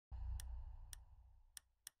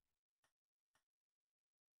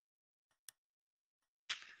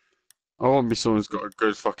I want me someone who's got a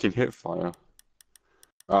good fucking hip fire.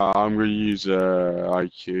 I'm gonna use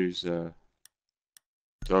IQ's do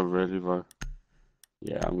I really bro?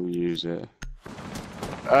 Yeah, I'm gonna use it.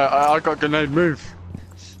 I got a grenade, move!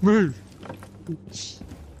 Move!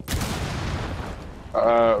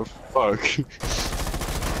 Fuck.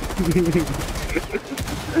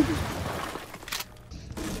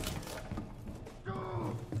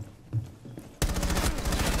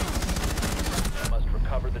 Must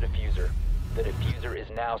recover the diffuser. The diffuser is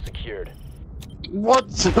now secured. What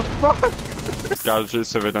the fuck? Gouge it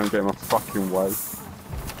so they don't get in my fucking way.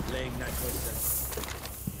 Laying nitrogen.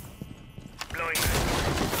 Blowing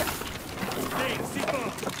Laying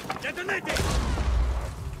C4. Detonating.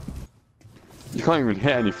 You can't even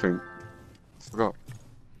hit anything. Forgot.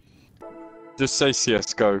 Just say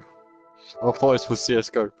CSGO. I thought it was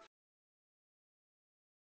CSGO.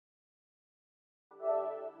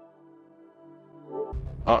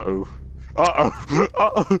 Uh-oh. Uh-oh.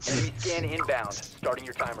 Uh-oh. Enemy scan inbound. Starting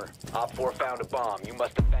your timer. Op 4 found a bomb. You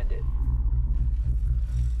must defend it.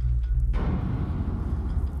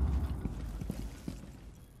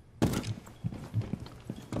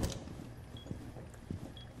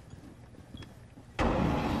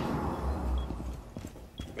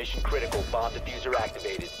 Mission critical. Bomb diffuser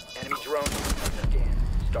activated. Enemy drone scan.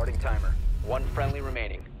 Starting timer. One friendly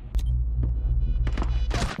remaining.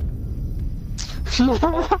 All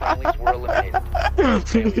friendlies were eliminated.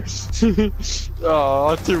 Oh,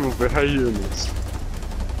 I think we'll be hating this.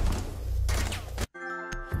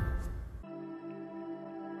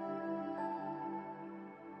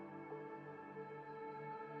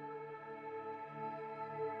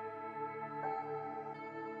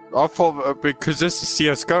 I thought because this is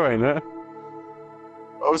CSGO, ain't it?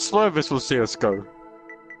 I swear this was CSGO.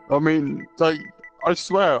 I mean, like, I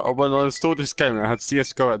swear when I installed this game, it had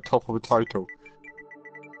CSGO at the top of the title.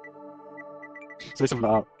 Say something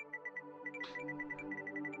like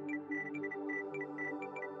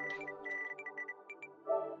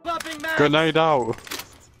that. Grenade out!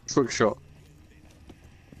 Quick shot.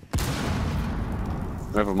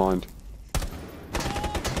 Never mind.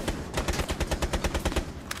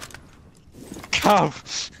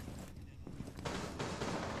 Cav!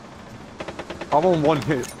 I'm on one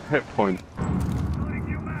hit point.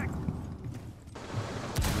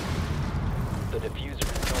 The diffuser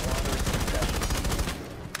is no longer in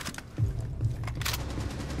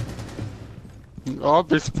possession. I'd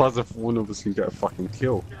be surprised if one of us can get a fucking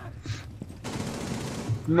kill.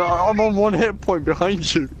 No, I'm on one hit point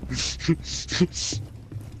behind you.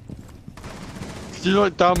 Could you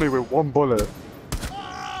like down me with one bullet?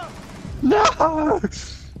 No!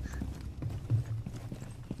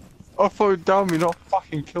 I thought it'd down me, not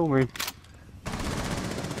fucking kill me.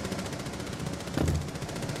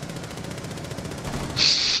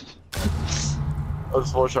 I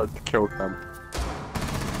just watched out to kill them.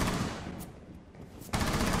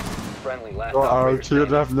 Friendly last Oh, operator to your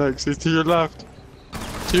standing. left next, he's to your left.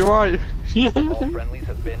 To your right. All friendlies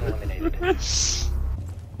have been eliminated.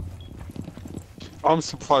 I'm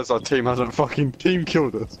surprised our team hasn't fucking team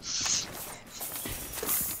killed us.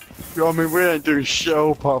 You know what I mean, we ain't doing shit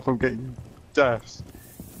apart from getting deaths.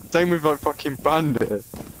 Same with like fucking Bandit.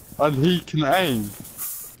 And he can aim.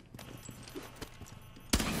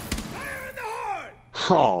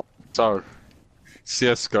 Oh, so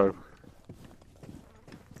CSGO.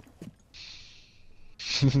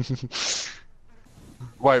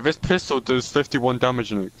 Wait, this pistol does 51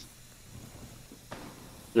 damage in it.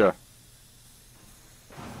 Yeah.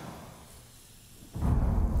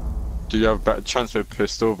 Do you have a better chance with a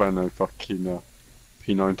pistol than a fucking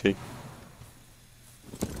P90?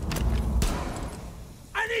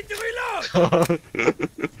 I need to reload.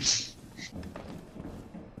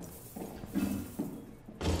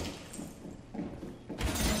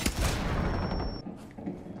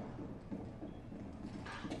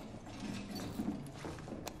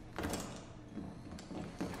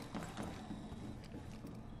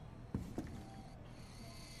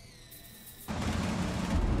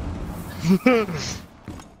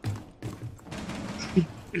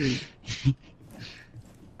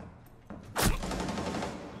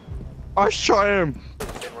 I shot him!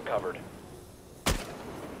 Been recovered.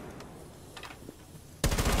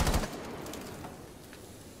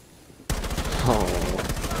 Oh.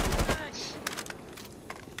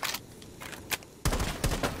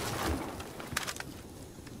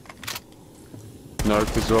 No,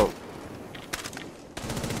 because what?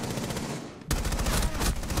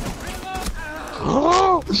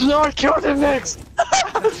 Oh! No, I killed him next!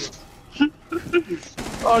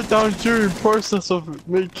 I downed you in process of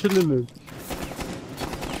me killing him.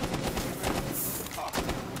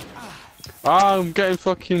 I'm getting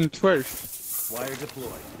fucking twitched. Wire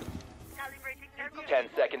deployed. 10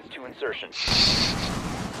 seconds to insertion.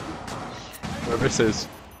 Where this is.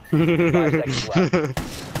 5 seconds left.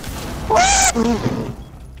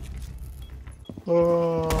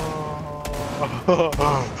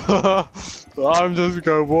 I'm just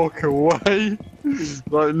gonna walk away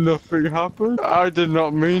like nothing happened. I did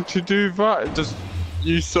not mean to do that. It just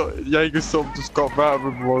Jaeger sort of just got that at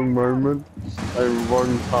the wrong moment, at the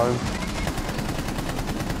wrong time.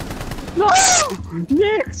 No!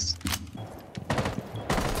 Yes!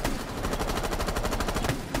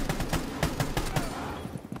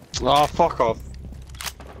 Oh, fuck off.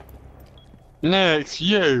 Next,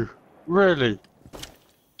 you! Really?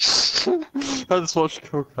 I just watched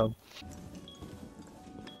kill cam.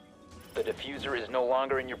 The diffuser is no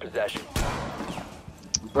longer in your possession.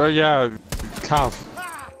 Oh yeah, Cav.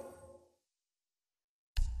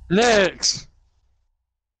 Next!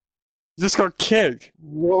 Just got kicked.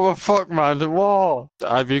 What the fuck, man? What?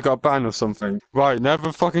 Have you got banned or something? Right,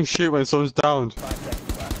 never fucking shoot when someone's downed. 5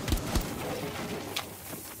 seconds left.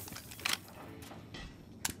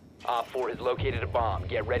 Op 4 has located a bomb.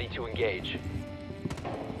 Get ready to engage.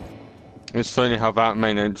 It's funny how that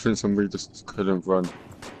main entrance and we just couldn't run.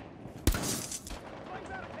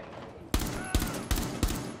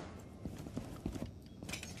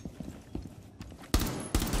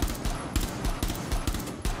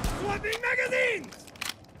 Swapping magazines!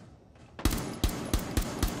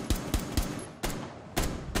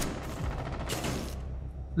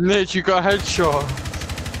 Nick, you got a headshot.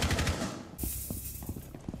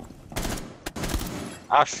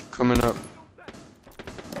 Ash coming up.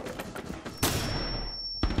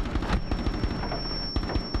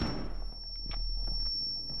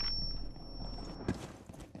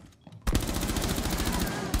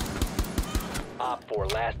 Op 4,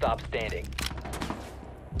 last stop standing.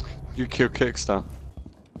 You kill Kickster.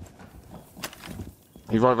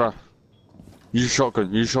 He's right there. Use your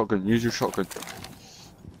shotgun, use your shotgun, use your shotgun.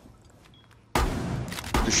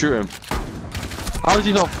 Just shoot him. How did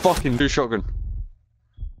he not fucking do shotgun?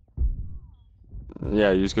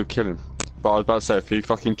 Yeah, you just go kill him. But I was about to say, if he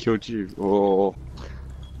fucking killed you, or...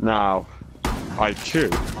 Now,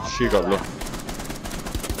 IQ, she got lucky.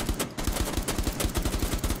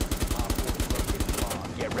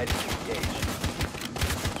 Get ready to engage.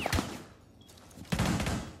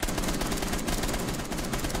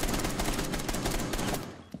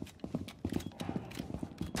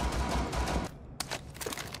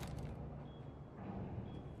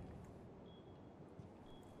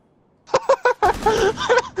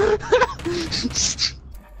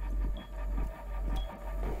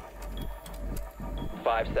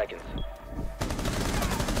 Five seconds.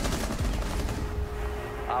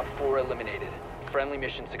 Op 4 eliminated. Friendly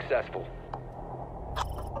mission successful.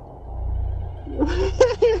 User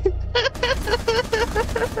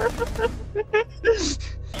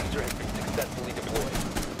has been successfully deployed.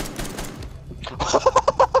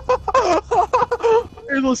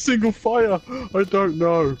 In a single fire, I don't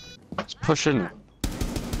know. It's pushing it.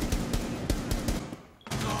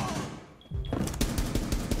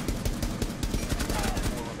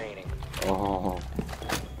 Remaining. Oh.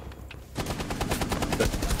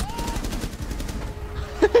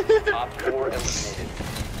 Op 4 eliminated.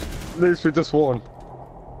 Next, we just won.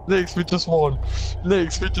 Next, we just won.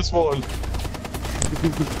 Next, we just won.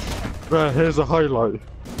 There, here's a highlight.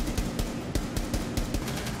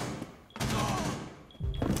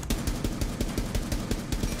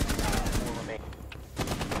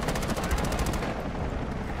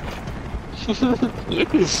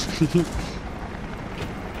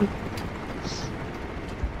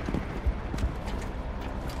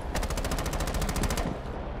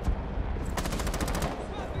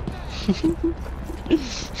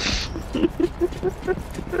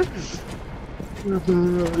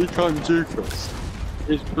 He can't juke us.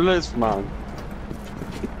 It's Blitz, man.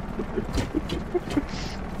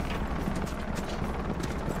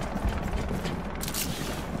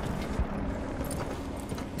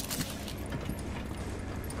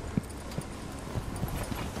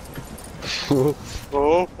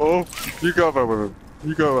 Oh, you got that with him.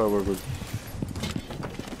 You got that with him.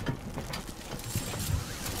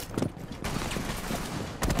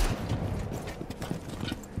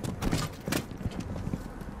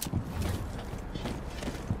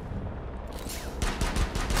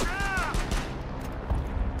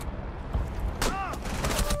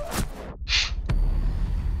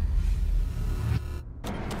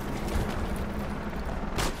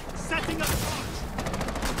 Setting up.